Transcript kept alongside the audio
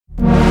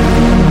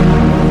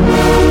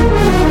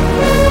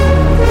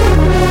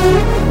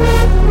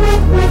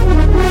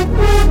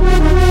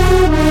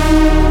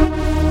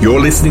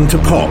listening to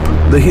Pop,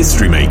 The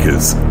History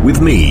Makers, with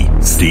me,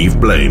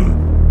 Steve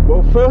Blame.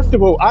 Well, first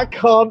of all, I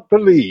can't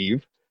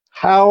believe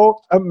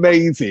how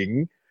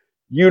amazing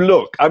you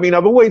look. I mean,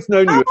 I've always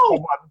known you as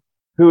someone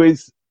who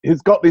has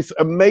got this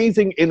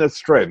amazing inner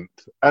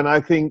strength. And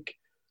I think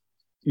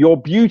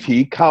your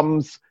beauty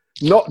comes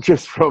not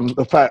just from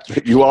the fact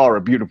that you are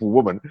a beautiful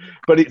woman,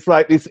 but it's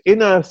like this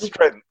inner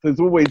strength has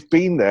always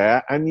been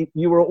there. And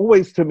you were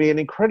always, to me, an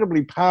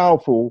incredibly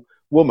powerful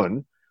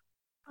woman.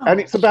 And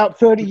it's about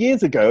 30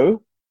 years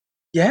ago.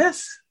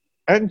 Yes.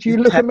 And you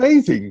look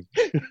amazing.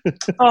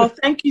 Oh,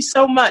 thank you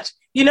so much.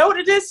 You know what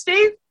it is,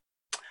 Steve?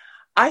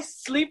 I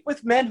sleep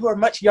with men who are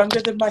much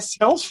younger than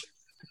myself.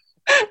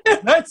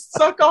 And I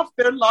suck off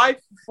their life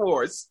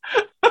force.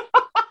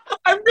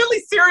 I'm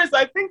really serious.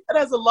 I think that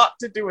has a lot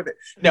to do with it.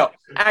 No,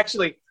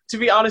 actually, to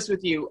be honest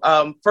with you,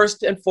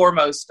 first and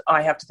foremost,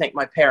 I have to thank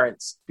my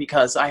parents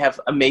because I have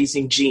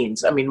amazing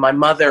genes. I mean, my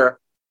mother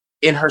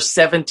in her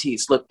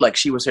 70s looked like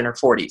she was in her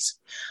 40s,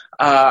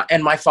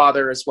 and my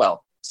father as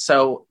well.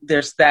 So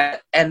there's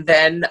that. And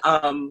then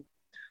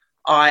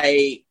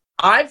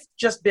I've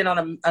just been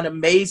on an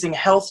amazing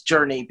health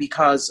journey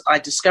because I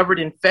discovered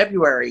in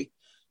February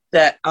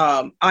that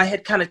I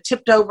had kind of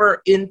tipped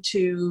over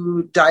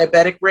into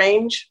diabetic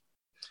range.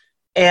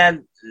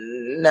 And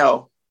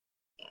no,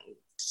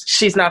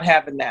 she's not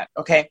having that.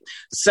 Okay.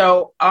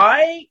 So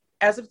I,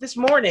 as of this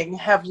morning,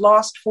 have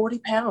lost 40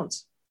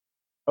 pounds.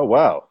 Oh,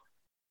 wow.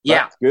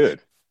 Yeah. That's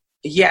good.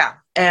 Yeah.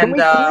 And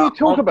can we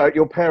talk about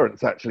your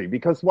parents, actually?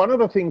 Because one of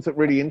the things that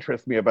really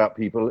interests me about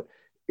people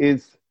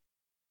is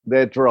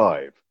their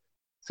drive.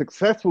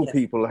 Successful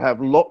people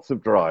have lots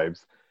of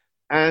drives,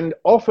 and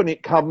often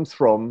it comes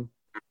from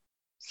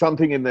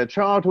something in their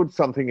childhood,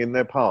 something in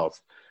their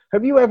past.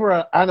 Have you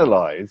ever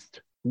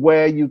analyzed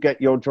where you get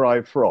your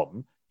drive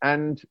from?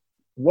 And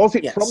was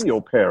it from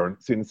your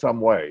parents in some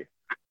way?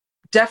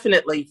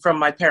 Definitely from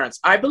my parents.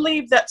 I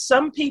believe that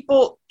some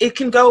people, it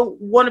can go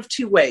one of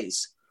two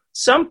ways.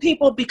 Some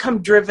people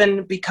become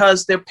driven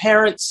because their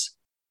parents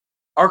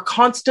are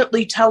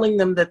constantly telling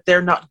them that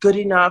they're not good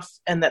enough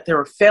and that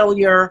they're a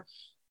failure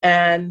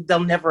and they'll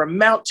never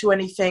amount to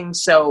anything.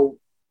 So,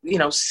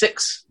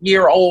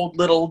 6-year-old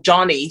little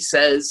Johnny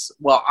says,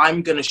 well,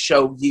 I'm going to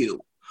show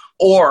you.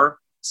 Or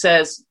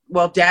says,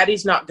 well,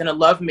 daddy's not going to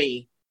love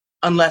me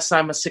unless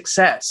I'm a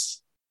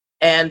success.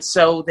 And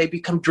so they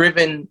become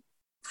driven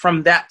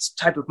from that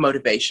type of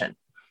motivation.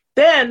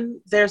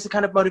 Then there's the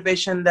kind of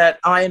motivation that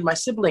I and my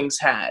siblings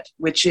had,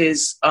 which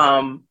is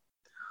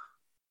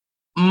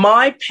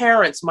my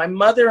parents, my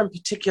mother in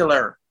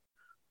particular,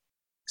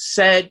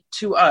 said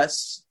to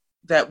us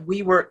that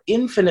we were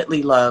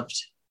infinitely loved.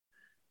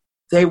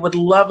 They would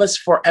love us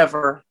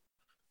forever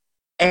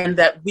and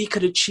that we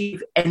could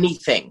achieve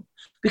anything.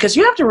 Because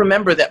you have to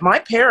remember that my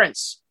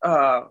parents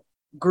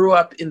grew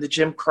up in the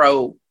Jim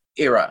Crow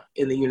era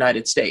in the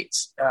United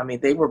States. I mean,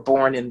 they were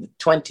born in the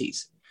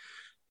 1920s.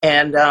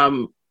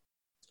 And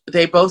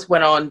they both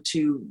went on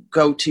to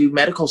go to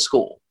medical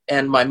school.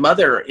 And my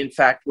mother, in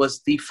fact,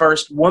 was the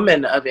first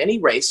woman of any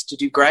race to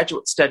do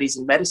graduate studies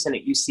in medicine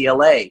at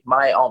UCLA,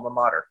 my alma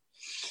mater.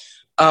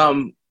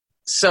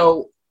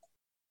 So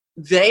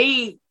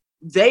they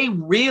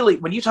really,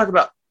 when you talk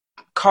about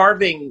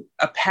carving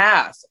a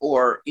path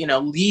or,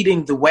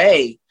 leading the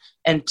way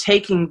and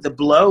taking the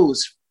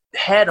blows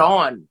head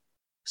on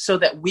so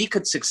that we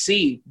could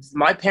succeed,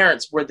 my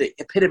parents were the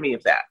epitome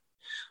of that.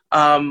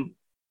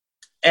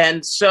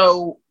 And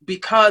so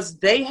because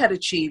they had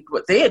achieved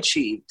what they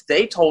achieved,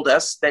 they told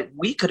us that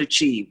we could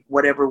achieve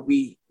whatever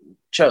we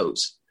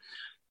chose.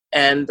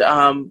 And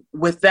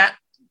with that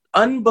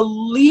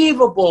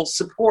unbelievable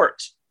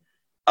support,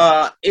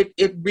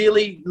 it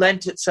really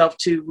lent itself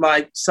to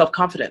my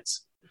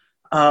self-confidence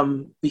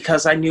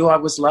because I knew I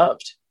was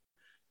loved.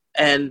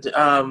 And,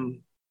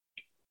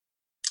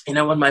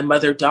 when my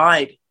mother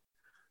died,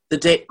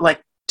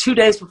 2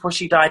 days before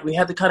she died, we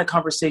had the kind of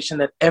conversation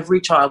that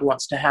every child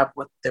wants to have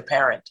with their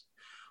parent,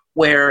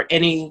 where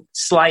any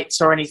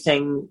slights or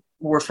anything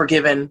were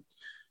forgiven.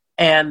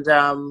 And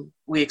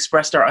we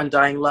expressed our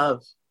undying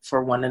love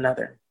for one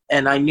another.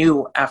 And I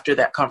knew after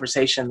that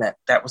conversation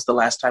that was the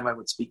last time I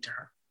would speak to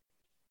her.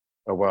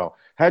 Oh, wow.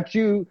 I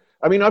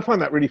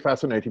find that really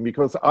fascinating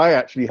because I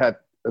actually had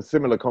a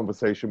similar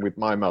conversation with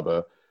my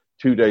mother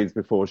 2 days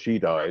before she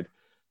died.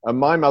 And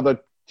my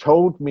mother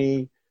told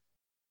me,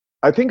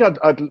 I think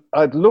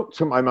I'd looked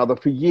to my mother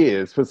for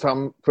years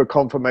for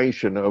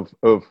confirmation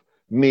of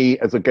me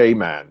as a gay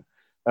man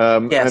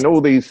and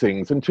all these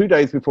things. And 2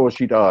 days before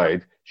she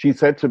died, she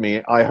said to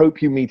me, I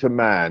hope you meet a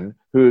man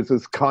who is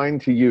as kind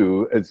to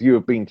you as you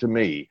have been to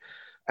me.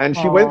 And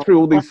she went through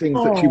all these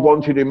things that she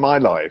wanted in my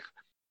life.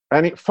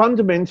 And it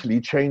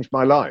fundamentally changed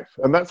my life.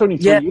 And that's only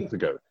 3 years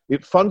ago.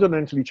 It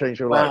fundamentally changed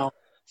your life.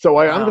 So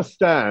I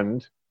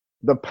understand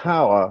the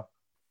power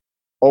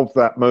of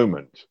that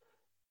moment.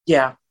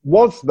 Yeah.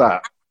 Was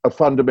that a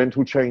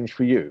fundamental change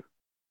for you?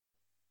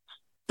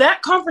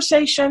 That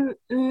conversation,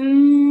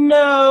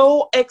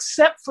 no,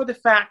 except for the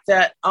fact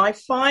that I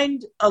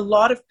find a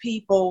lot of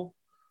people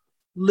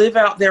live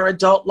out their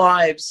adult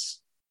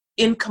lives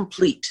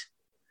incomplete.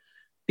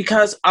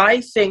 because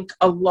I think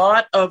a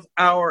lot of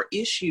our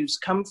issues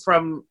come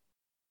from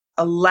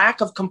a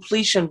lack of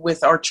completion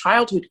with our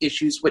childhood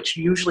issues, which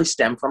usually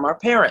stem from our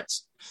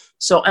parents.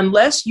 So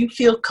unless you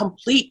feel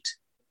complete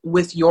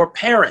with your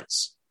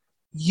parents,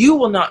 you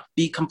will not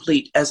be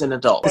complete as an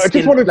adult. I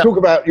just want to talk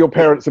about your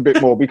parents a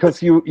bit more,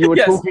 because you were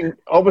Yes. talking,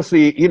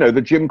 obviously,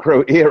 the Jim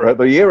Crow era,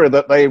 the era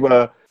that they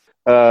were,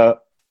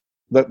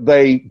 that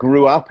they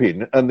grew up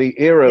in, and the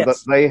era Yes.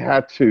 that they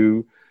had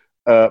to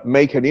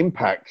make an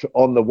impact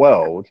on the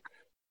world.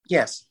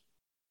 Yes.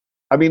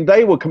 I mean,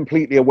 they were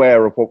completely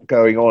aware of what was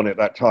going on at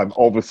that time,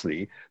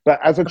 obviously.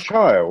 But as a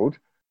child,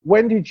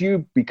 when did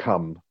you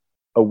become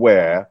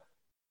aware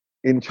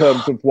in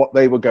terms of what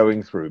they were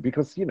going through?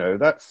 Because,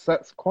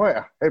 that's quite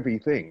a heavy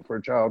thing for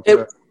a child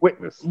to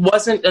witness.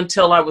 Wasn't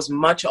until I was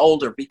much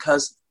older,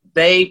 because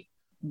they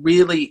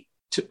really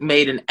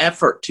made an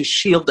effort to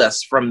shield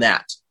us from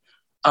that.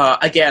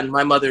 Again,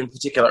 my mother in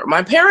particular.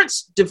 My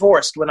parents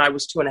divorced when I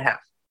was 2.5.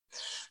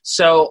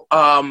 So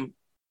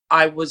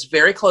I was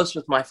very close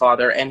with my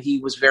father, and he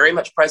was very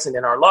much present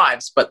in our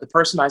lives. But the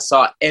person I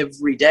saw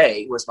every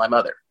day was my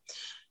mother.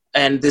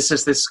 And this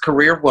is this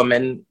career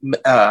woman,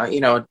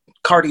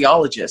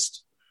 cardiologist,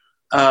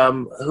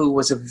 who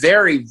was a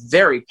very,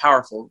 very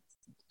powerful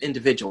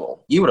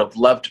individual. You would have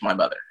loved my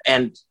mother.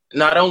 And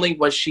not only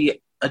was she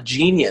a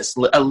genius,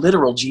 a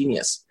literal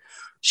genius,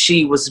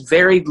 she was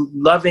very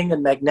loving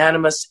and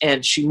magnanimous,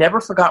 and she never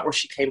forgot where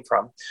she came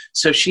from.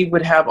 So she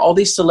would have all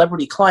these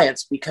celebrity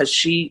clients because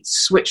she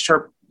switched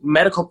her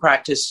medical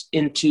practice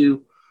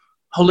into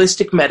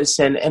holistic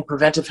medicine and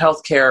preventive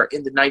health care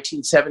in the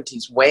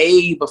 1970s,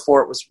 way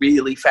before it was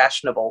really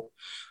fashionable.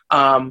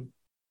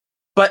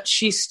 But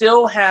she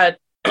still had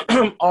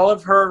all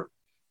of her,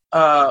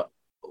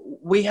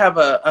 we have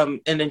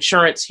an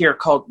insurance here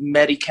called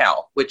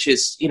Medi-Cal, which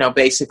is,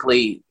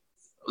 basically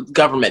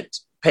government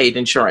paid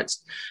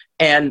insurance.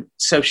 And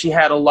so she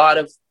had a lot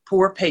of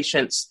poor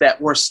patients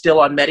that were still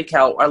on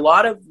Medi-Cal, a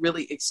lot of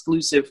really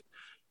exclusive,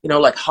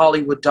 like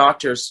Hollywood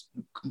doctors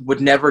would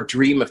never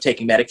dream of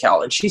taking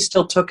Medi-Cal. And she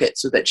still took it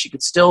so that she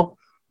could still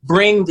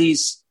bring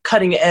these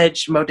cutting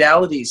edge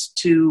modalities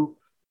to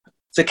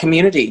the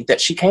community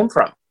that she came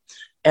from.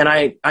 And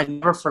I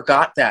never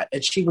forgot that.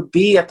 And she would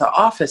be at the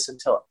office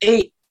until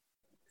 8,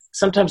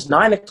 sometimes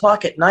 9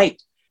 o'clock at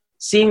night,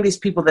 seeing these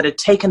people that had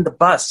taken the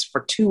bus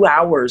for 2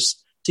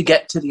 hours to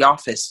get to the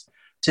office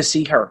to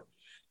see her.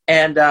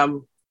 And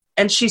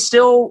she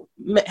still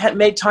had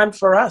made time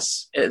for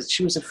us.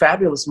 She was a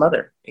fabulous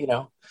mother,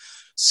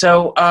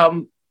 So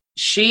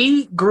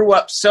she grew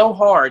up so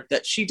hard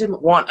that she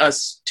didn't want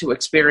us to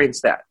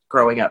experience that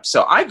growing up.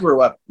 So I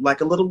grew up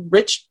like a little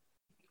rich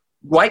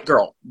white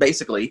girl,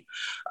 basically.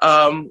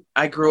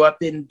 I grew up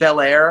in Bel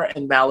Air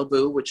and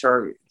Malibu, which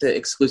are the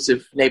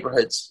exclusive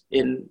neighborhoods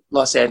in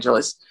Los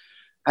Angeles.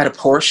 I had a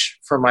Porsche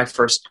for my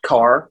first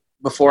car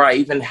before I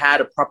even had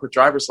a proper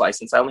driver's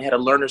license. I only had a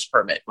learner's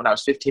permit. When I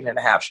was 15 and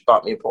a half, she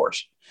bought me a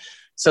Porsche.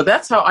 So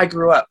that's how I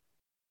grew up.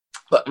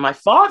 But my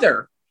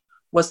father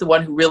was the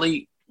one who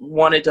really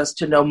wanted us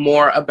to know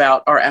more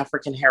about our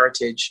African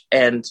heritage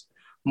and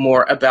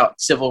more about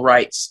civil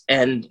rights.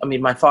 And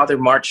my father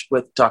marched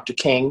with Dr.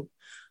 King.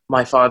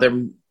 My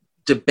father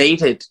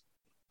debated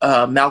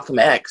Malcolm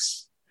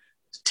X,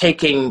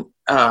 taking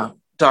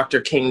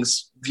Dr.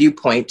 King's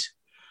viewpoint.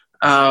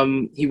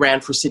 He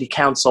ran for city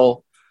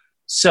council.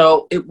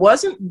 So it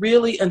wasn't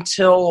really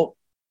until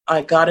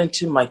I got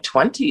into my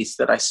 20s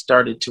that I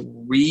started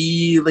to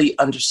really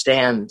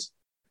understand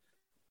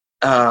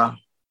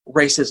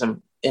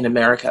racism in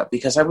America,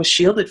 because I was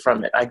shielded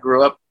from it. I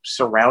grew up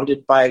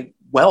surrounded by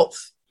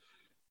wealth.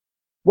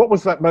 What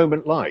was that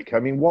moment like?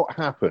 What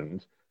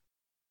happened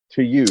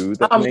to you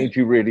that made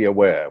you really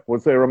aware?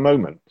 Was there a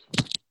moment?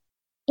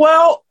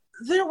 Well,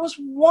 there was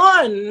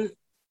one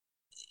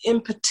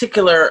in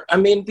particular.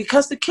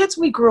 Because the kids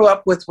we grew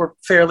up with were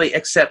fairly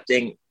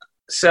accepting.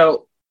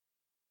 So,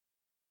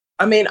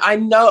 I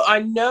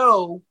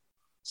know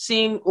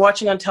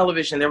watching on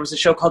television, there was a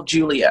show called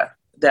Julia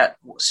that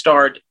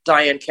starred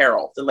Diane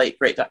Carroll, the late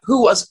great,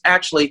 who was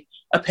actually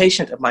a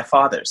patient of my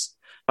father's.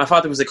 My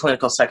father was a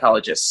clinical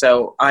psychologist,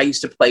 so I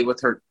used to play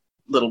with her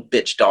little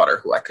bitch daughter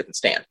who I couldn't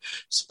stand.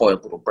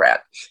 Spoiled little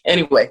brat.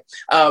 Anyway,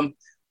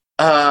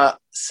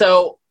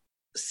 so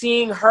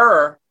seeing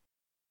her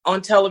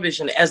on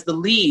television as the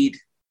lead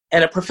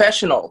and a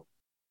professional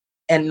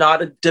and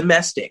not a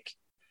domestic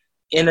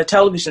in a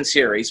television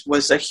series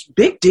was a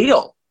big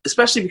deal,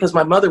 especially because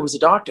my mother was a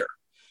doctor.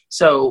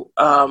 So,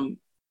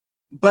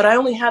 but I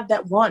only had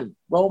that one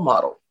role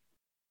model.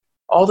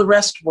 All the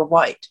rest were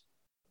white.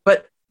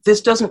 But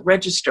this doesn't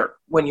register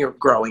when you're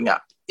growing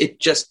up. It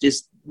just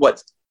is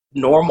what's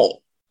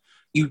normal.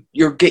 You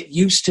get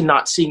used to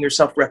not seeing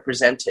yourself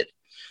represented.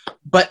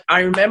 But I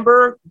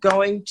remember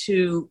going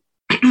to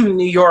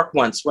New York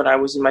once when I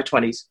was in my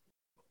 20s,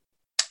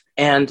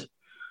 and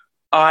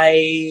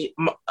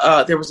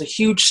there was a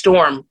huge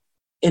storm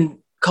in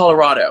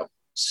Colorado.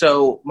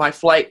 So my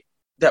flight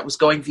that was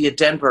going via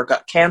Denver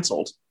got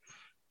canceled,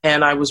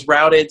 and I was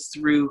routed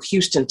through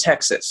Houston,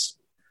 Texas.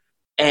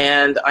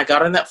 And I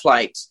got on that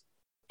flight,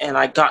 and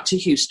I got to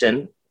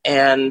Houston,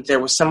 and there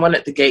was someone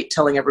at the gate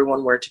telling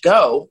everyone where to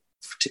go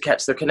to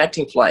catch their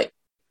connecting flight.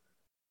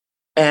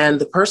 And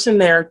the person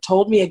there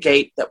told me a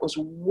gate that was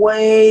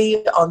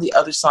way on the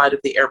other side of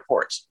the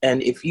airport.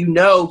 And if you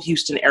know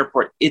Houston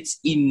Airport, it's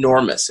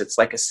enormous. It's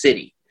like a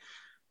city.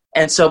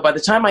 And so by the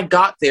time I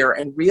got there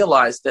and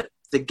realized that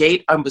the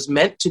gate I was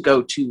meant to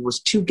go to was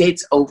 2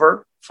 gates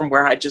over from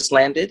where I just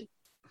landed,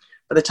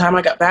 by the time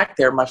I got back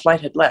there, my flight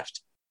had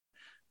left.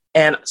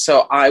 And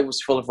so I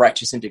was full of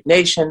righteous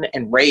indignation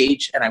and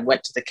rage. And I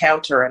went to the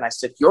counter and I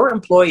said, your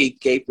employee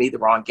gave me the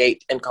wrong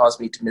gate and caused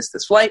me to miss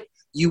this flight.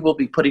 You will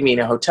be putting me in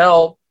a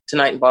hotel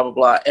tonight and blah, blah,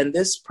 blah. And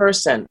this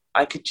person,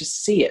 I could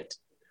just see it.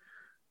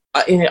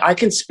 I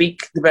can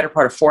speak the better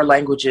part of 4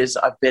 languages.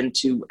 I've been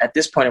to, at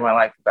this point in my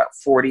life, about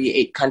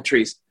 48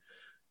 countries.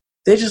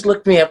 They just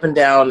looked me up and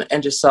down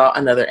and just saw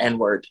another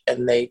N-word.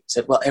 And they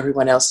said, well,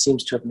 everyone else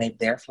seems to have made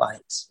their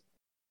flights.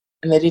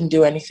 And they didn't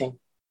do anything.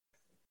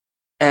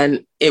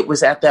 And it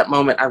was at that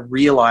moment I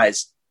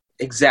realized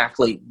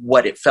exactly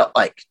what it felt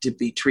like to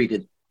be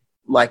treated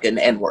like an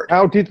N-word.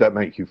 How did that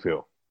make you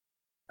feel?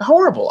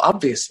 Horrible,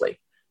 obviously.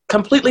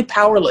 Completely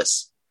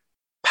powerless.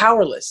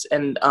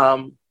 And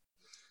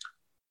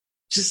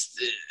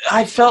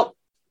I felt,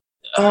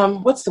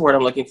 what's the word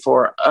I'm looking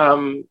for?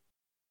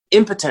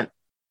 Impotent.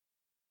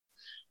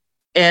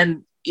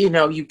 And,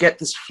 you get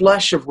this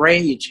flush of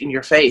rage in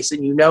your face,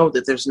 and you know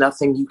that there's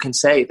nothing you can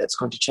say that's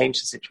going to change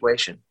the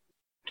situation.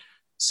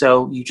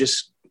 So you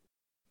just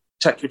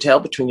tuck your tail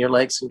between your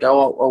legs and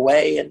go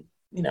away and,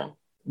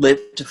 live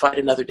to fight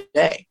another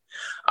day.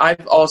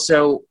 I've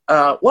also,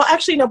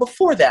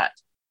 before that,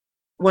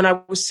 when I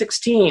was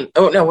 16,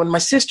 when my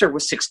sister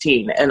was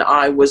 16 and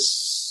she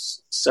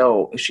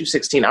was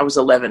 16, I was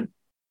 11.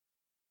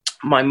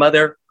 My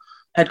mother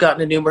had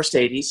gotten a new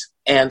Mercedes,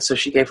 and so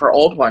she gave her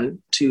old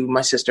one to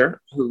my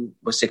sister, who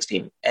was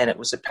 16, and it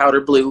was a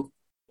powder blue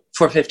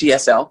 450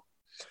 SL.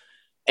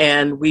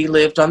 And we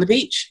lived on the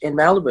beach in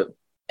Malibu.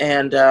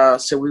 And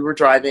so we were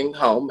driving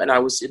home, and I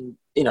was in,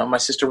 my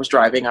sister was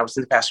driving. I was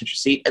in the passenger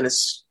seat, and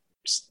this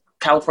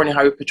California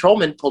Highway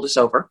Patrolman pulled us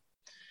over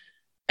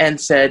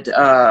and said,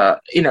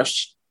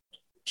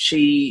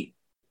 she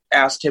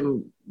asked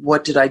him,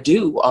 what did I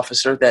do,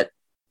 officer, that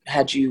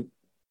had you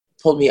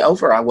pulled me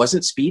over? I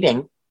wasn't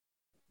speeding.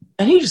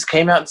 And he just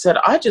came out and said,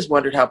 I just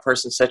wondered how a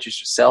person such as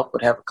yourself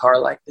would have a car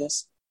like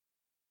this.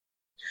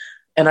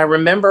 And I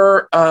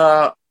remember,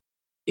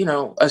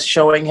 us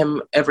showing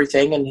him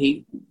everything, and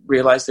he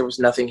realized there was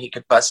nothing he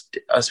could bust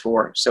us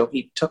for. So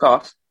he took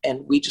off,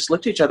 and we just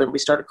looked at each other and we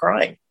started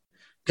crying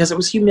because it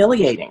was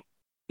humiliating.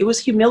 It was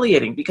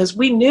humiliating because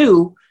we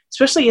knew,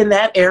 especially in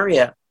that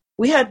area,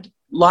 we had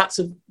lots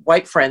of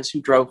white friends who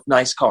drove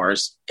nice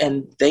cars,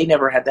 and they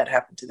never had that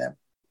happen to them.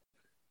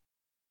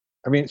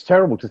 I mean, it's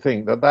terrible to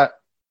think that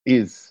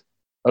is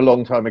a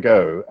long time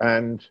ago,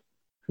 and,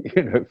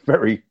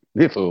 very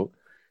little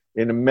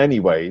in many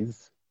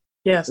ways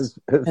has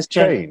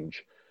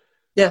changed.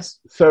 Yes.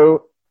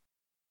 So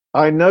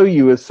I know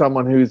you as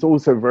someone who's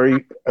also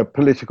a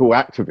political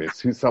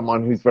activist, who's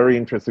someone who's very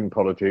interested in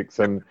politics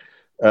and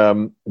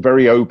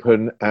very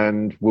open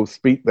and will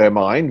speak their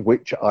mind,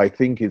 which I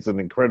think is an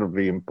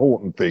incredibly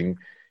important thing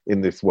in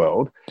this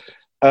world.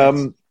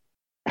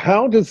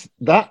 How does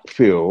that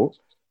feel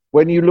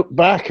when you look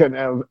back at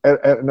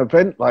an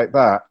event like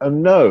that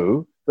and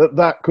know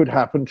that could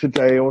happen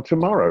today or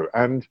tomorrow,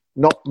 and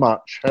not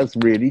much has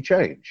really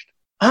changed?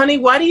 Honey,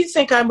 why do you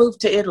think I moved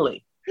to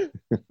Italy?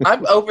 I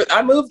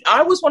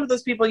was one of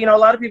those people, a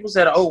lot of people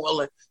said, oh,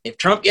 well, if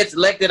Trump gets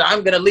elected,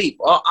 I'm going to leave.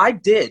 Well, I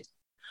did.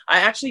 I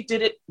actually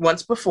did it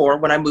once before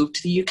when I moved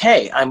to the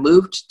UK. I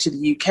moved to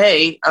the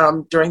UK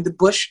during the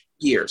Bush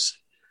years.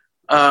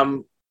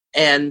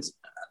 And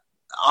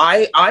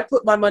I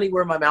put my money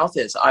where my mouth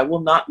is. I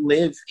will not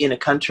live in a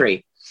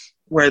country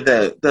where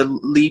the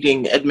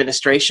leading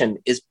administration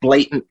is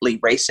blatantly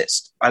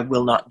racist. I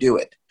will not do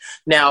it.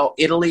 Now,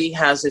 Italy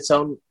has its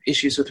own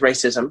issues with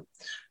racism.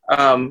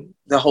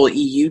 The whole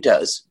EU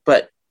does.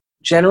 But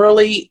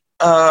generally,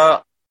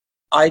 I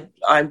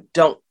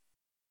don't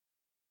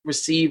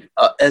receive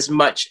as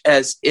much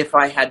as if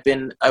I had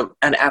been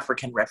an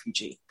African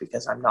refugee,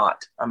 because I'm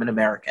not. I'm an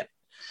American.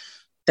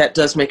 That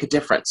does make a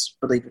difference,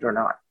 believe it or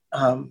not,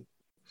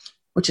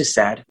 which is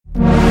sad.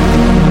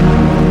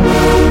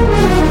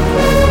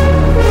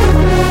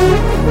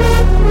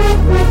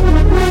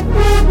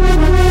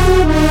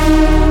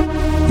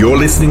 You're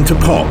listening to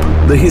Pop,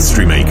 the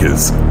History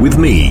Makers, with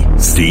me,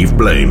 Steve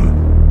Blame.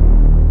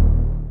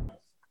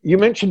 You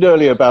mentioned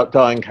earlier about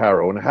Diahann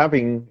Carroll and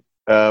having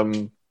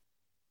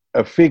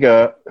a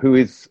figure who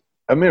is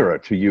a mirror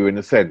to you in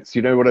a sense.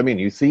 You know what I mean?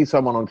 You see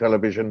someone on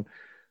television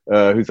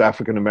who's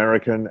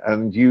African-American,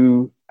 and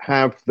you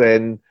have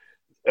then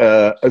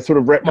a sort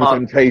of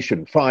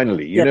representation,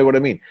 finally. You know what I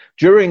mean?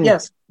 During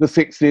the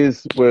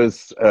 60s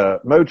was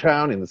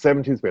Motown. In the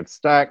 70s, we had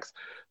Stax.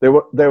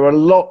 There were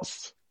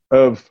lots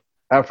of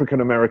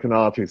African-American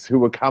artists who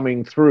were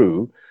coming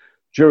through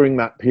during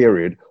that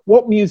period.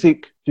 What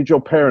music did your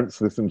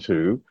parents listen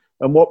to,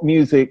 and what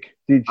music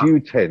did you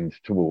tend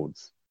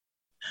towards?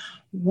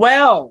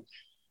 Well,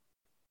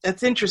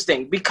 that's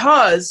interesting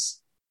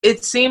because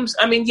it seems,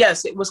 I mean,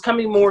 yes, it was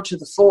coming more to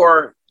the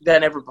fore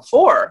than ever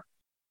before,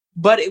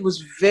 but it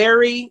was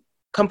very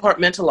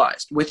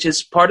compartmentalized, which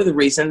is part of the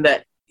reason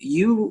that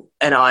you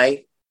and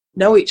I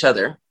know each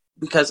other,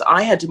 because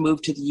I had to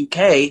move to the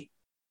UK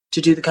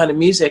to do the kind of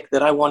music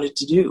that I wanted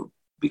to do.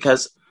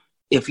 Because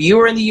if you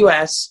were in the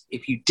US,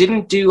 if you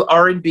didn't do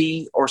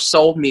R&B or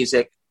soul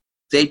music,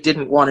 they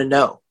didn't want to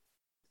know.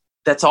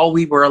 That's all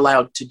we were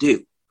allowed to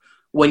do.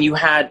 When you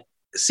had,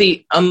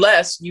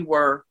 unless you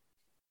were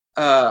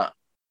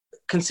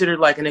considered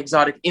like an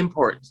exotic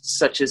import,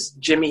 such as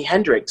Jimi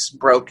Hendrix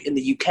broke in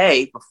the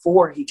UK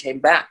before he came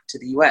back to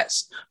the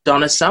US.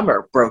 Donna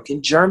Summer broke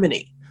in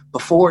Germany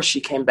before she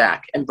came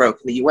back and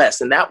broke in the US.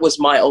 And that was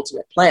my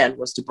ultimate plan,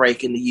 was to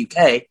break in the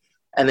UK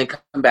and then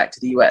come back to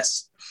the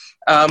US.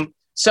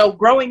 So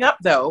growing up,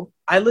 though,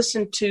 I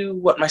listened to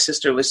what my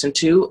sister listened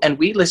to, and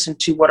we listened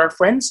to what our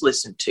friends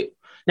listened to.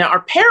 Now,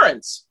 our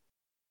parents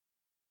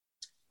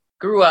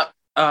grew up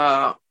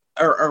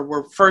or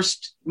were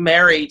first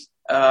married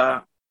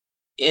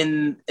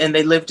and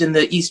they lived in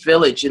the East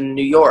Village in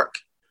New York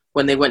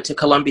when they went to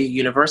Columbia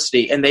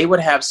University, and they would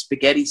have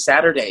spaghetti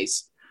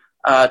Saturdays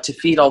to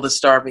feed all the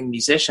starving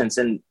musicians,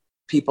 and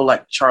people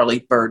like Charlie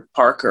Bird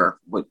Parker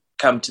would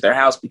come to their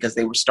house because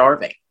they were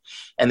starving,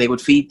 and they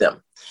would feed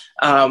them.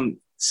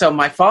 So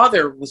my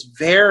father was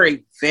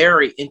very,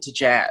 very into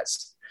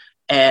jazz,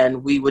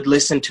 and we would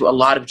listen to a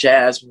lot of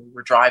jazz when we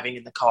were driving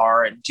in the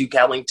car, and Duke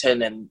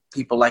Ellington and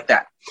people like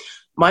that.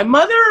 My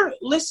mother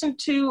listened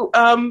to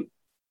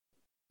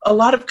a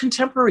lot of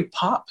contemporary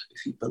pop,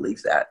 if you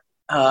believe that.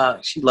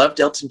 She loved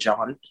Elton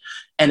John.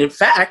 And in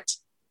fact,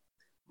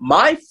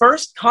 my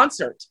first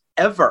concert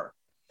ever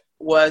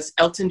was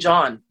Elton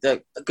John,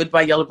 the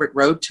Goodbye Yellow Brick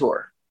Road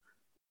tour.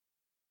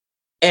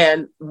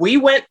 And we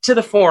went to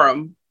the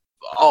Forum,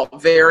 all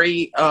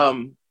very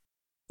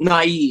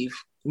naive,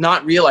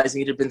 not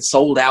realizing it had been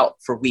sold out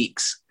for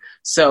weeks.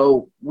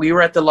 So we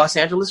were at the Los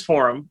Angeles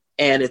Forum,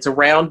 and it's a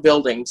round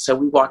building. So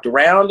we walked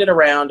around and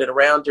around and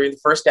around during the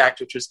first act,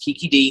 which was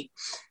Kiki D,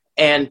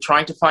 and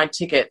trying to find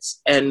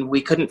tickets, and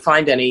we couldn't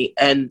find any.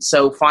 And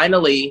so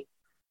finally,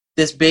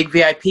 this big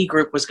VIP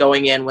group was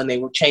going in when they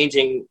were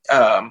changing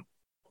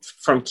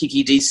from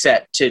Kiki D's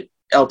set to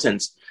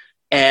Elton's,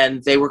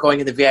 and they were going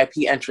in the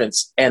VIP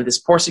entrance, and this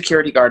poor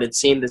security guard had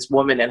seen this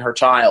woman and her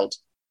child.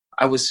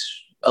 I was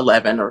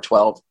 11 or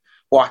 12,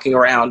 walking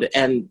around,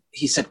 and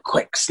he said,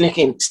 "Quick, sneak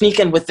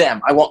in with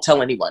them. I won't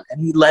tell anyone."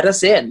 And he let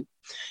us in,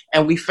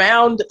 and we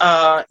found,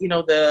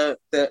 the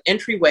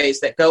entryways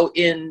that go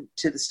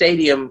into the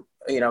stadium,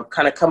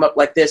 kind of come up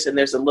like this, and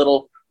there's a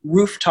little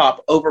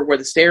rooftop over where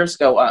the stairs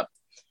go up.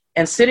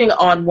 And sitting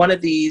on one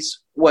of these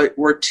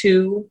were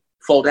two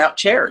fold-out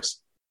chairs.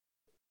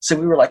 So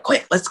we were like,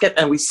 quick,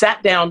 and we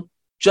sat down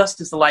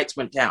just as the lights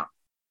went down.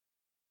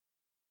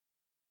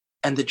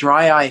 And the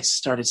dry ice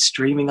started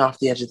streaming off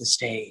the edge of the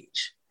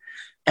stage.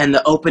 And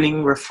the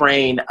opening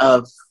refrain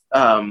of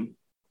A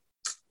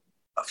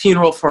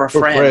Funeral for a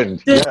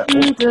Friend.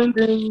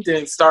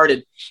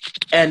 Started.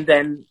 And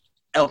then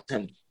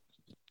Elton.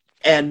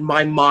 And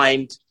my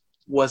mind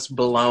was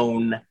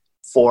blown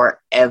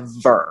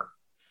forever.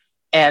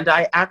 And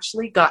I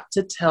actually got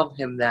to tell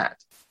him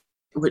that,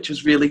 which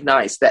was really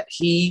nice, that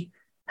he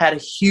had a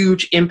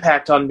huge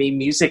impact on me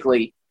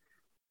musically,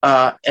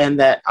 and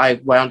that I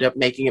wound up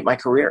making it my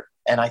career,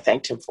 and I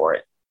thanked him for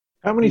it.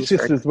 How many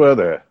sisters were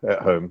there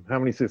at home? How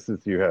many sisters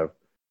do you have?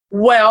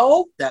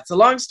 Well, that's a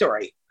long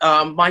story.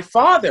 My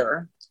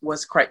father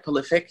was quite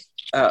prolific.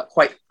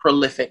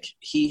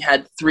 He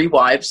had 3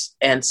 wives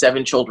and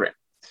 7 children.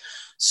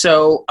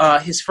 So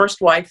his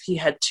first wife, he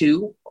had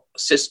two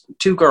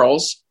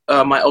girls,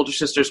 my older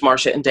sisters,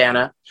 Marcia and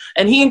Dana.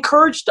 And he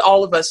encouraged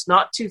all of us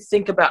not to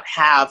think about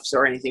halves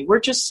or anything. We're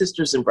just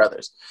sisters and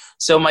brothers.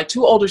 So my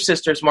 2 older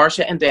sisters,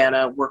 Marcia and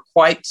Dana, were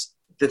quite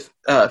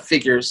the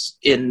figures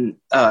in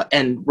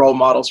and role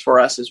models for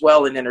us as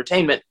well in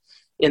entertainment,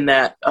 in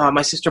that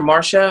my sister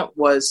Marcia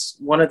was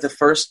one of the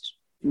first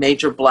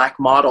major black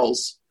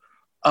models.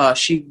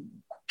 She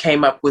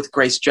came up with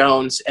Grace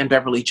Jones and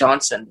Beverly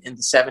Johnson in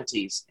the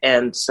 70s.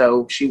 And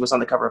so she was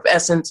on the cover of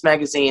Essence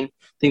magazine,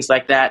 things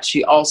like that.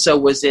 She also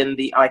was in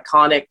the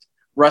iconic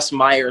Russ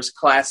Myers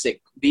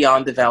classic,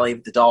 Beyond the Valley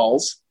of the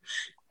Dolls.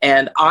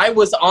 And I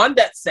was on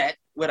that set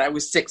when I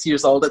was 6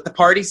 years old at the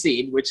party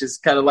scene, which is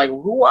kind of like,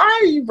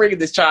 why are you bringing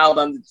this child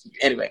on?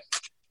 Anyway,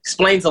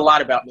 explains a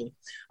lot about me.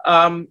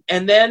 And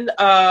then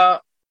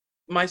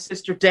my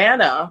sister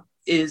Dana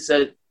is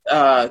a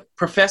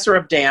professor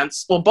of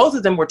dance. Well, both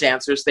of them were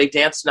dancers. They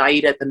danced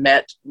Naida at the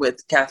Met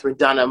with Catherine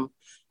Dunham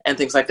and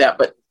things like that.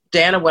 But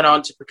Dana went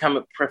on to become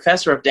a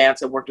professor of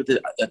dance and worked with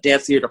the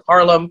Dance Theater of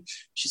Harlem.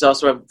 She's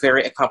also a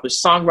very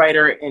accomplished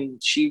songwriter,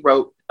 and she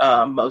wrote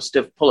most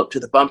of Pull Up to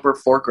the Bumper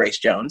for Grace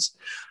Jones.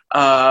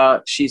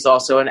 She's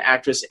also an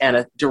actress and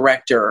a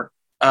director.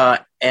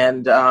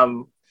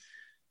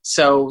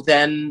 So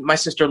then my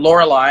sister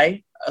Lorelei,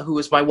 who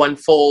is my one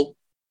full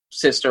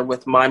sister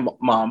with my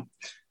mom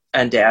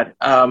and dad,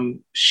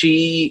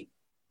 she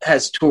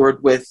has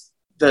toured with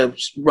the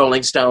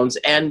Rolling Stones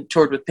and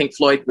toured with Pink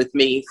Floyd with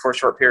me for a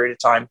short period of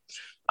time,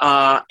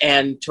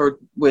 and toured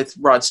with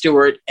Rod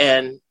Stewart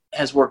and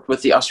has worked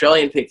with the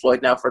Australian Pink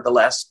Floyd now for the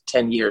last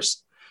 10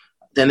 years.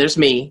 Then there's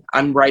me.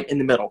 I'm right in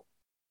the middle.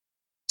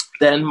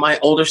 Then my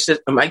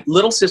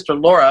little sister,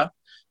 Laura,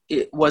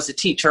 was a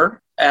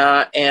teacher,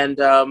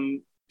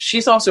 and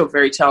she's also a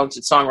very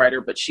talented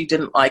songwriter, but she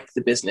didn't like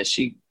the business.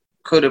 She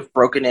could have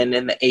broken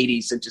in the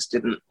 80s and just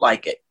didn't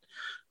like it.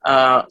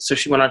 So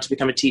she went on to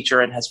become a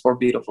teacher and has 4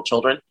 beautiful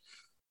children,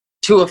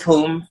 2 of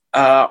whom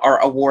are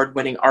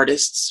award-winning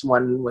artists.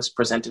 One was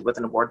presented with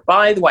an award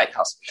by the White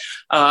House.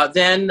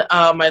 Then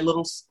my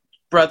little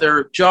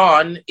brother,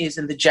 John, is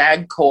in the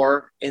JAG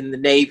Corps in the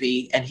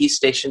Navy, and he's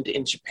stationed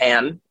in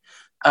Japan.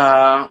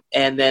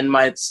 And then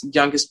my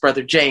youngest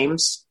brother,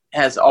 James,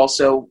 has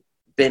also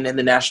been in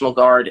the National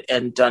Guard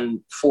and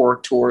done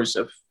 4 tours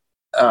of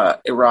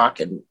Iraq,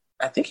 and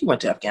I think he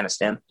went to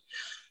Afghanistan,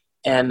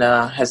 and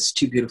has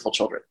 2 beautiful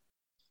children.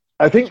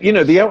 I think,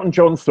 the Elton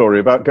John story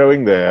about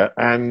going there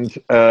and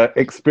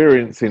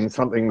experiencing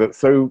something that's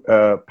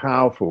so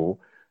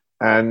powerful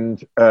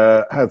and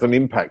has an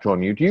impact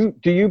on you.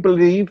 Do you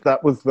believe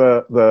that was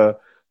the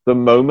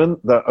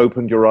moment that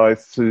opened your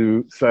eyes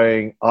to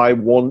saying, I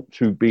want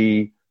to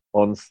be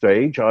on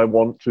stage, I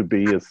want to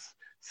be a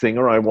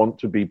singer, I want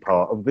to be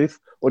part of this?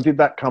 Or did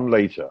that come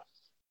later?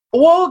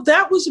 Well,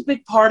 that was a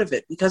big part of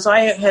it, because I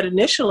had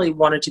initially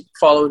wanted to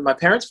follow in my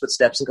parents'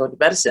 footsteps and go into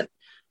medicine.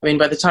 I mean,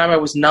 by the time I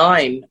was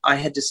 9, I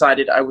had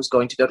decided I was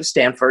going to go to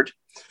Stanford.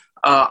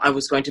 I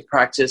was going to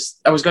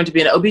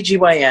be an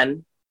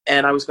OBGYN,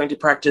 and I was going to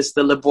practice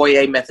the Le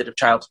Boyer method of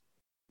child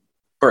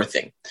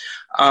birthing.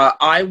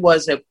 I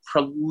was a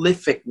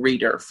prolific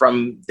reader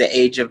from the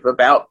age of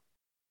about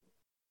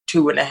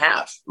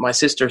 2.5. My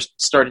sister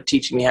started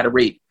teaching me how to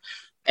read.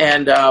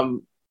 And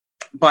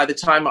by the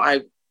time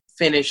I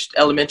finished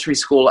elementary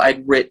school,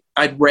 I'd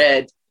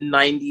read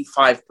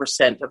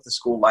 95% of the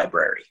school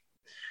library.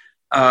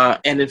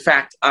 And in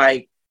fact,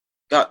 I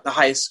got the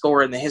highest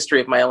score in the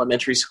history of my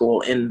elementary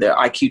school in the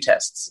IQ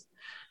tests.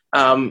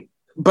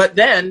 But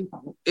then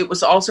it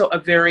was also a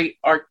very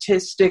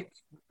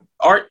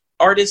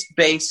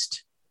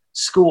artist-based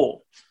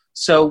school.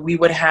 So we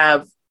would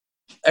have,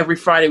 every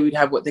Friday we'd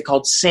have what they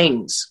called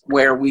sings,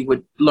 where we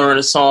would learn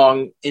a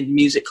song in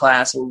music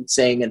class and we'd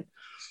sing, and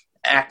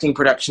acting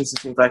productions and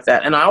things like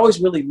that. And I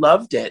always really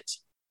loved it.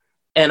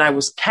 And I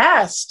was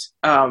cast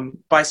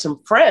by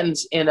some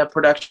friends in a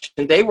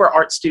production. They were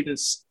art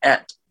students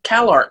at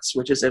CalArts,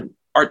 which is an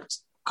art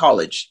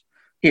college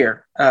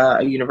here,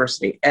 a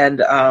university.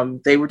 And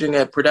they were doing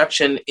a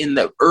production in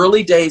the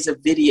early days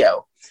of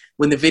video,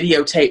 when the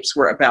videotapes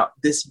were about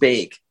this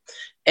big.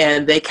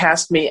 And they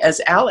cast me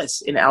as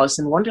Alice in Alice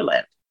in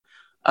Wonderland.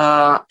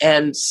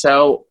 And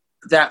so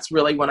that's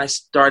really when I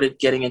started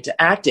getting into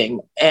acting.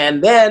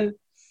 And then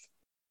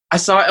I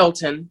saw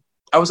Elton.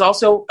 I was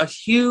also a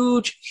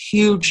huge,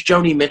 huge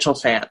Joni Mitchell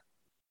fan.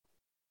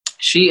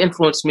 She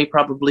influenced me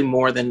probably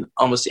more than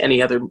almost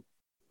any other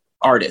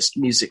artist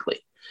musically.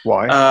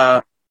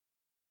 Why?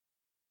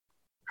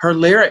 Her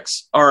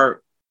lyrics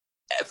are,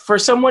 for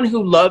someone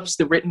who loves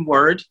the written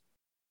word,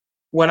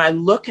 when I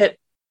look at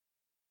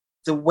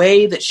the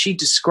way that she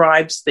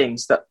describes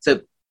things,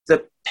 the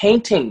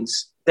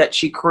paintings that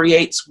she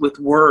creates with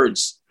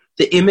words,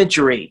 the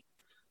imagery,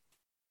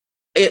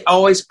 it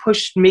always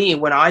pushed me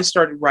when I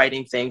started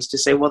writing things to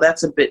say, well,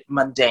 that's a bit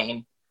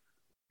mundane.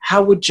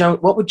 What would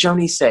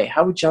Joni say?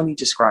 How would Joni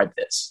describe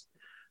this?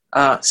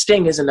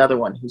 Sting is another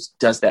one who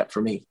does that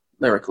for me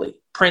lyrically.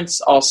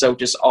 Prince also,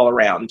 just all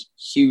around,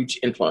 huge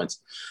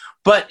influence.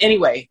 But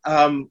anyway,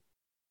 to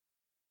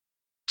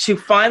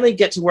finally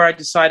get to where I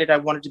decided I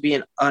wanted to be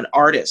an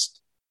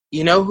artist,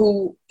 you know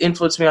who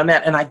influenced me on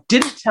that? And I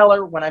didn't tell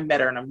her when I met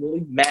her, and I'm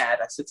really mad.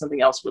 I said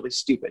something else really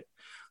stupid.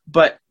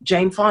 But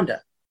Jane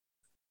Fonda.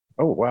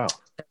 Oh, wow.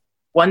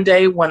 One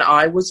day when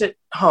I was at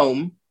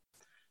home,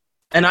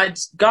 and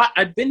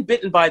I'd been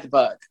bitten by the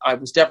bug. I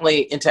was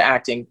definitely into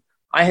acting.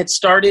 I had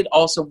started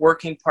also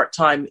working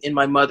part-time in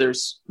my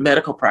mother's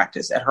medical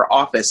practice at her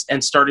office,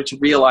 and started to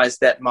realize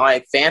that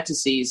my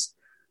fantasies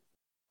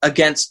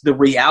against the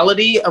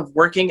reality of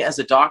working as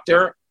a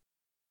doctor,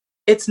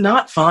 it's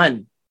not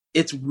fun.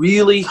 It's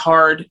really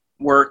hard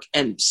work,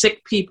 and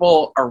sick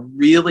people are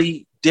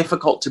really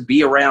difficult to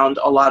be around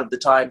a lot of the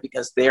time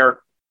because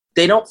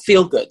they don't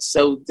feel good.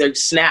 So they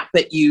snap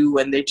at you,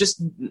 and they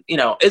just,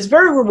 it's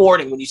very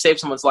rewarding when you save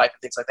someone's life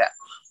and things like that.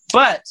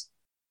 But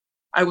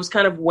I was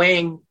kind of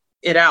weighing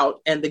it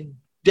out, and the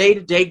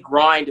day-to-day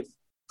grind of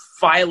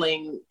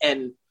filing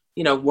and,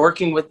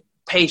 working with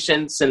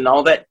patients and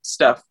all that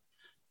stuff.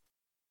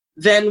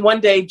 Then one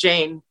day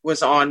Jane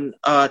was on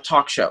a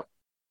talk show,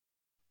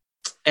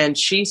 and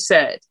she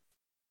said,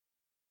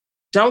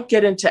 don't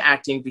get into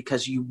acting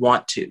because you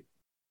want to.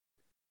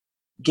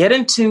 Get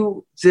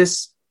into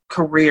this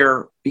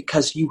career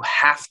because you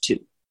have to,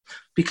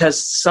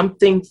 because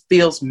something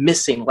feels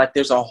missing, like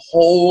there's a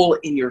hole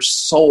in your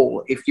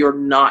soul if you're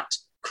not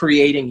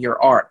creating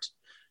your art.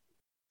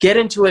 Get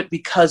into it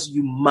because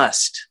you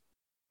must.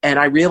 And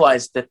I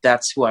realized that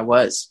that's who I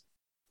was.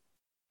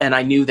 And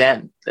I knew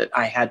then that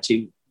I had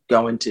to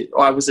go into,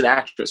 I was an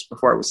actress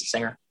before I was a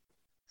singer.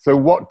 So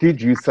what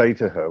did you say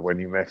to her when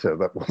you met her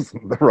that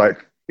wasn't the right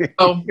thing?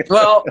 Oh,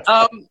 well,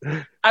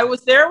 I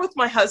was there with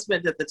my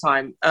husband at the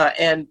time.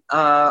 And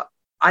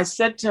I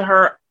said to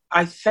her,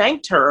 I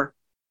thanked her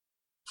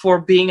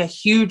for being a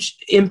huge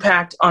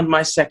impact on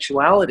my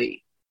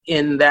sexuality,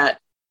 in that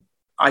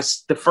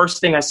the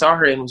first thing I saw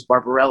her in was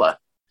Barbarella.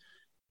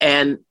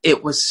 And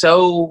it was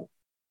so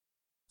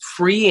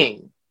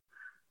freeing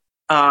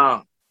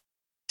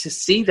to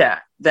see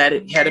that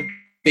it had a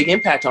big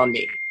impact on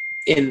me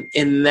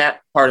in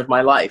that part of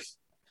my life.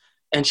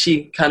 And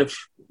she kind of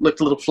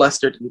looked a little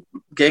flustered and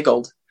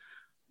giggled,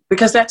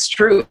 because that's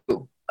true.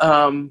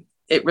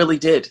 It really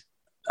did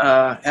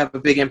have a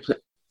big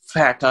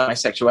impact on my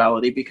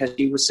sexuality, because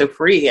she was so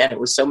free and it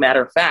was so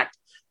matter of fact,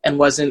 and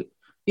wasn't,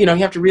 you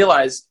have to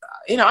realize,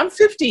 I'm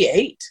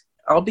 58.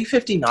 I'll be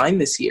 59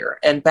 this year.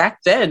 And back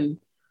then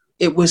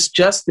it was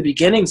just the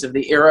beginnings of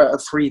the era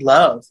of free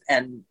love,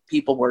 and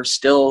people were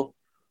still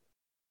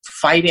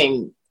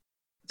fighting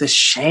the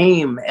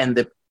shame and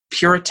the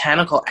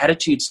puritanical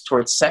attitudes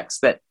towards sex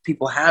that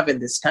people have in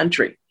this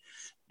country.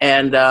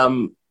 And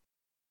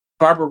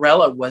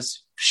Barbarella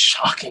was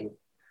shocking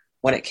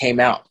when it came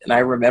out. And I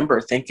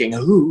remember thinking,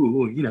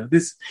 ooh,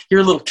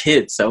 you're a little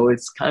kid, so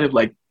it's kind of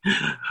like,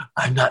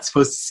 I'm not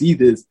supposed to see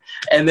this.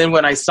 And then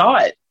when I saw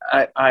it,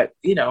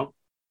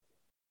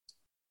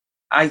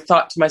 I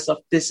thought to myself,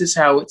 this is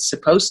how it's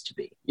supposed to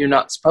be. You're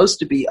not supposed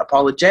to be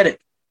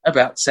apologetic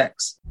about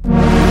sex.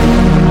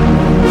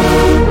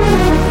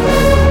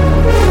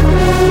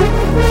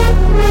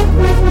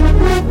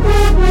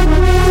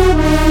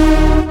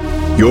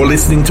 You're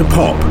listening to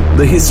Pop,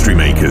 the History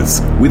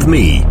Makers, with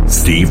me,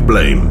 Steve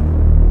Blame.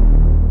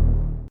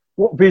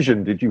 What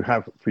vision did you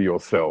have for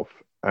yourself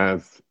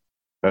as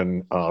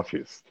an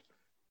artist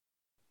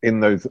in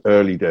those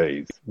early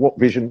days? What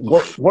vision,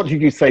 what did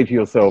you say to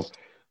yourself,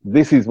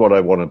 this is what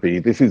I want to be,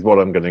 this is what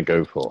I'm going to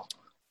go for?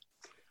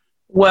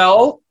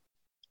 Well,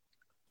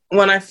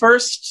 when I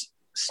first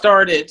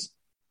started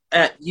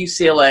at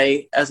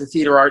UCLA as a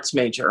theater arts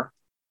major,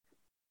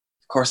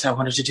 of course I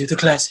wanted to do the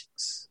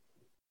classics.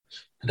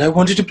 And I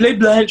wanted to play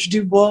Blanche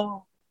Dubois.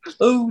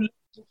 Oh,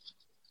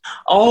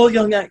 all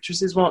young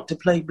actresses want to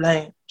play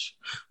Blanche.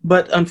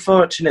 But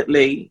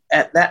unfortunately,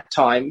 at that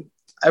time,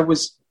 I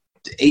was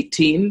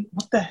 18.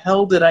 What the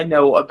hell did I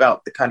know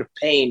about the kind of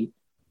pain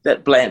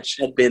that Blanche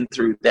had been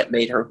through that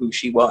made her who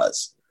she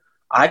was?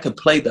 I could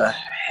play the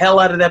hell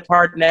out of that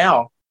part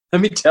now,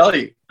 let me tell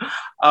you.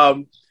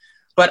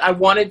 But I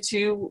wanted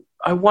to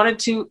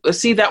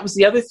see, that was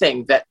the other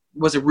thing that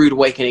was a rude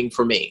awakening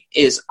for me,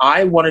 is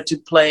I wanted to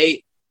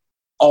play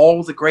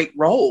all the great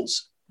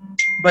roles,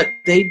 but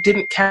they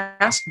didn't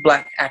cast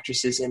Black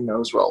actresses in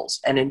those roles.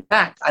 And in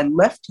fact, I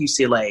left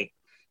UCLA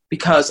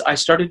because I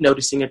started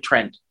noticing a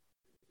trend.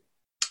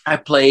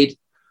 I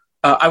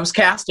was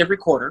cast every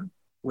quarter,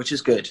 which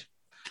is good.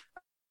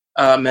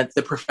 Meant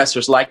the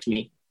professors liked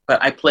me,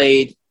 but I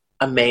played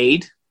a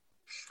maid.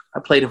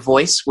 I played a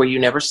voice where you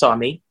never saw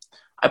me.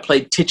 I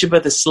played Tituba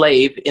the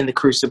slave in The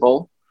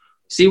Crucible.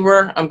 See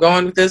where I'm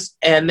going with this?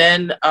 And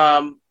then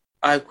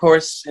I, of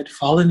course, had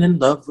fallen in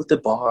love with the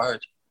bard.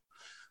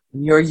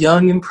 When you're a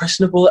young,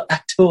 impressionable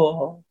actor,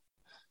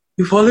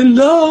 you fall in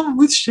love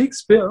with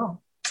Shakespeare.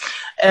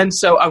 And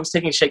so I was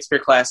taking a Shakespeare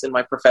class, and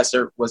my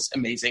professor was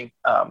amazing.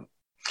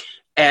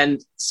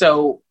 And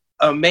so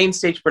a main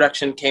stage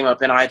production came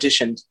up, and I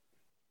auditioned.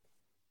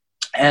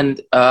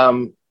 And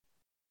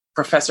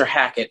Professor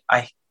Hackett,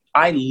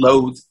 I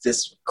loathe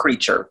this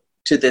creature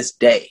to this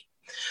day.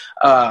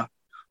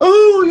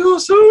 Oh,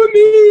 you're so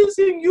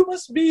amazing. You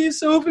must be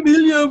so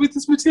familiar with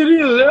this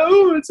material.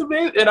 Oh, it's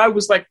amazing. And I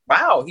was like,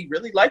 wow, he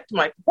really liked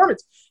my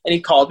performance. And he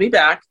called me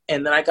back,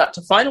 and then I got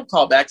to final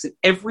callbacks, and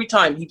every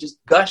time he just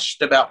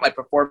gushed about my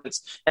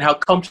performance and how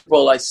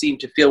comfortable I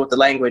seemed to feel with the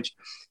language.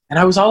 And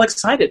I was all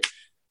excited.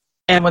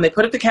 And when they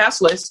put up the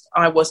cast list,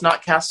 I was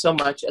not cast so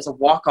much as a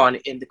walk-on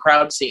in the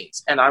crowd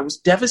scenes, and I was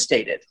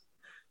devastated.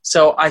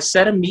 So I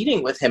set a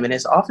meeting with him in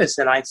his office,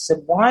 and I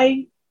said,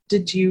 why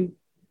did you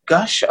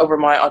gush over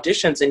my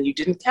auditions and you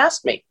didn't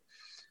cast me?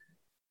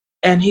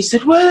 And he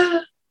said,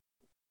 well,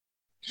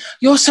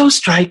 you're so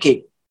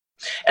striking,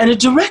 and a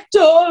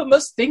director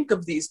must think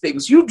of these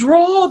things. You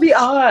draw the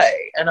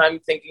eye. And I'm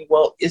thinking,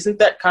 well, isn't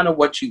that kind of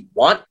what you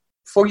want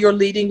for your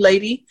leading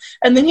lady?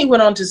 And then he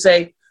went on to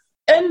say,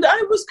 and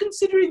I was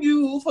considering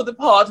you for the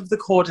part of the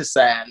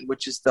courtesan,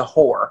 which is the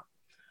whore.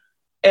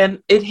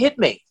 And it hit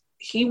me.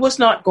 He was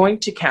not going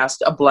to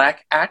cast a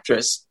Black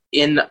actress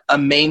in a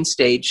main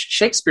stage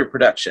Shakespeare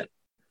production.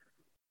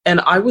 And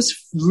I was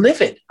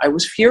livid. I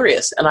was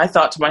furious. And I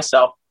thought to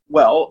myself,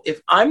 well, if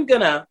I'm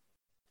going to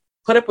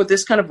put up with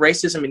this kind of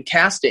racism in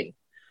casting,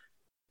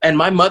 and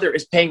my mother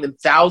is paying them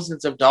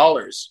thousands of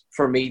dollars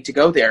for me to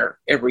go there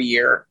every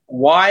year,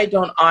 why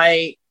don't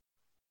I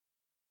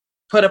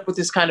put up with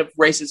this kind of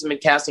racism in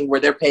casting where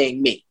they're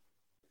paying me?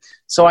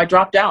 So I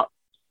dropped out.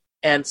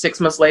 And 6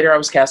 months later, I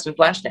was cast in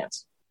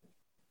Flashdance.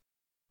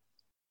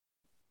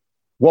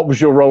 What was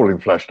your role in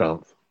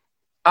Flashdance?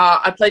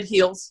 I played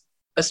Heels,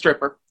 a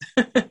stripper.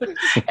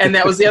 And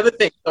that was the other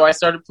thing. So I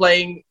started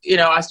playing,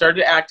 I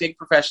started acting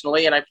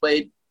professionally, and I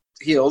played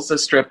heels, a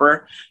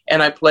stripper,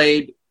 and I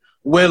played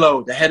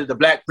Willow, the head of the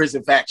Black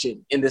prison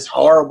faction, in this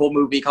horrible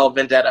movie called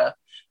Vendetta.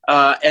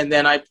 And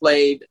then I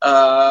played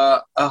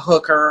a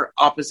hooker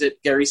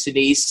opposite Gary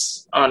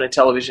Sinise on a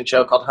television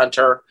show called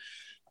Hunter.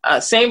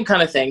 Same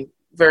kind of thing,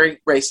 very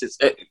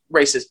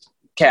racist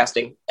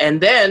casting.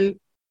 And then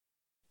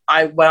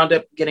I wound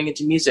up getting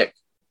into music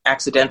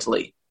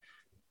accidentally.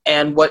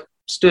 And what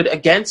stood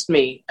against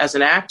me as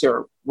an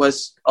actor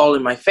was all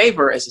in my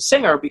favor as a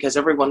singer, because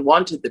everyone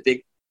wanted the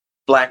big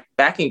Black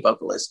backing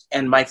vocalist.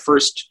 And my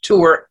first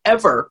tour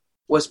ever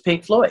was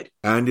Pink Floyd.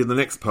 And in the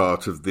next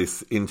part of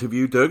this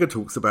interview, Durga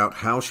talks about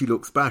how she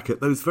looks back at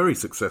those very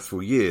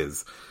successful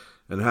years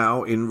and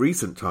how in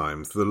recent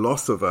times the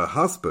loss of her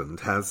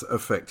husband has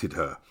affected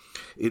her.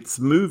 It's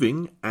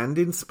moving and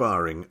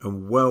inspiring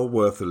and well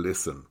worth a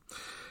listen.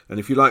 And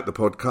if you like the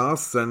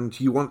podcasts and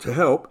you want to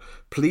help,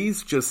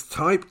 please just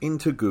type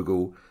into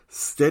Google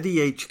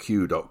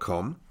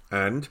steadyhq.com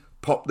and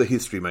pop the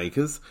History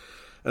Makers,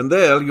 and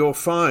there you'll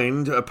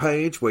find a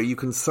page where you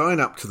can sign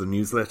up to the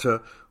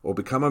newsletter or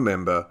become a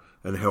member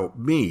and help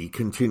me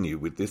continue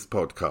with this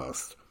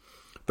podcast.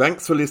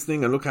 Thanks for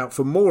listening, and look out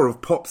for more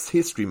of Pop's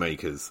History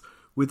Makers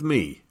with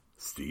me,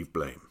 Steve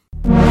Blame.